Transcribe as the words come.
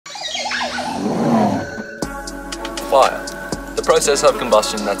fire, the process of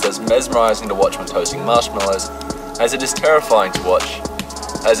combustion that's as mesmerizing to watch when toasting marshmallows as it is terrifying to watch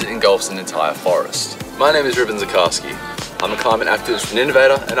as it engulfs an entire forest. My name is Ruben Zakarski. I'm a climate activist and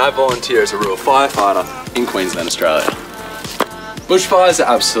innovator, and I volunteer as a rural firefighter in Queensland, Australia. Bushfires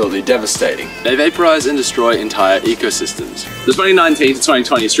are absolutely devastating. They vaporize and destroy entire ecosystems. The 2019 to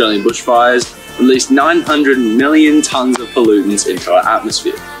 2020 Australian bushfires released 900 million tonnes of pollutants into our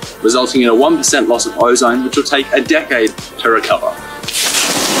atmosphere, resulting in a 1% loss of ozone, which will take a decade to recover.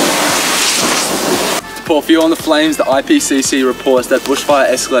 To pour fuel on the flames, the IPCC reports that bushfire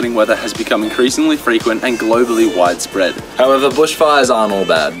escalating weather has become increasingly frequent and globally widespread. However, bushfires aren't all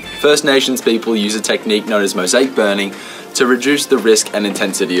bad. First Nations people use a technique known as mosaic burning to reduce the risk and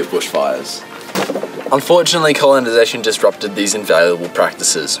intensity of bushfires. Unfortunately, colonisation disrupted these invaluable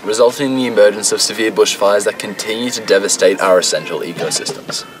practices, resulting in the emergence of severe bushfires that continue to devastate our essential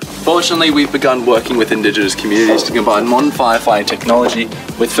ecosystems. Fortunately, we've begun working with Indigenous communities to combine modern firefighting technology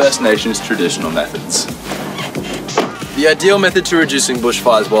with First Nations traditional methods. The ideal method to reducing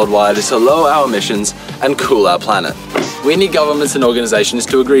bushfires worldwide is to lower our emissions and cool our planet. We need governments and organisations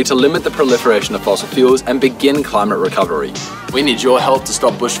to agree to limit the proliferation of fossil fuels and begin climate recovery. We need your help to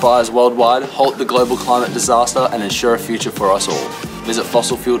stop bushfires worldwide, halt the global climate disaster, and ensure a future for us all. Visit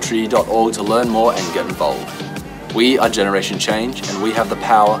fossilfueltreaty.org to learn more and get involved. We are Generation Change, and we have the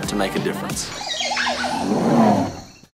power to make a difference.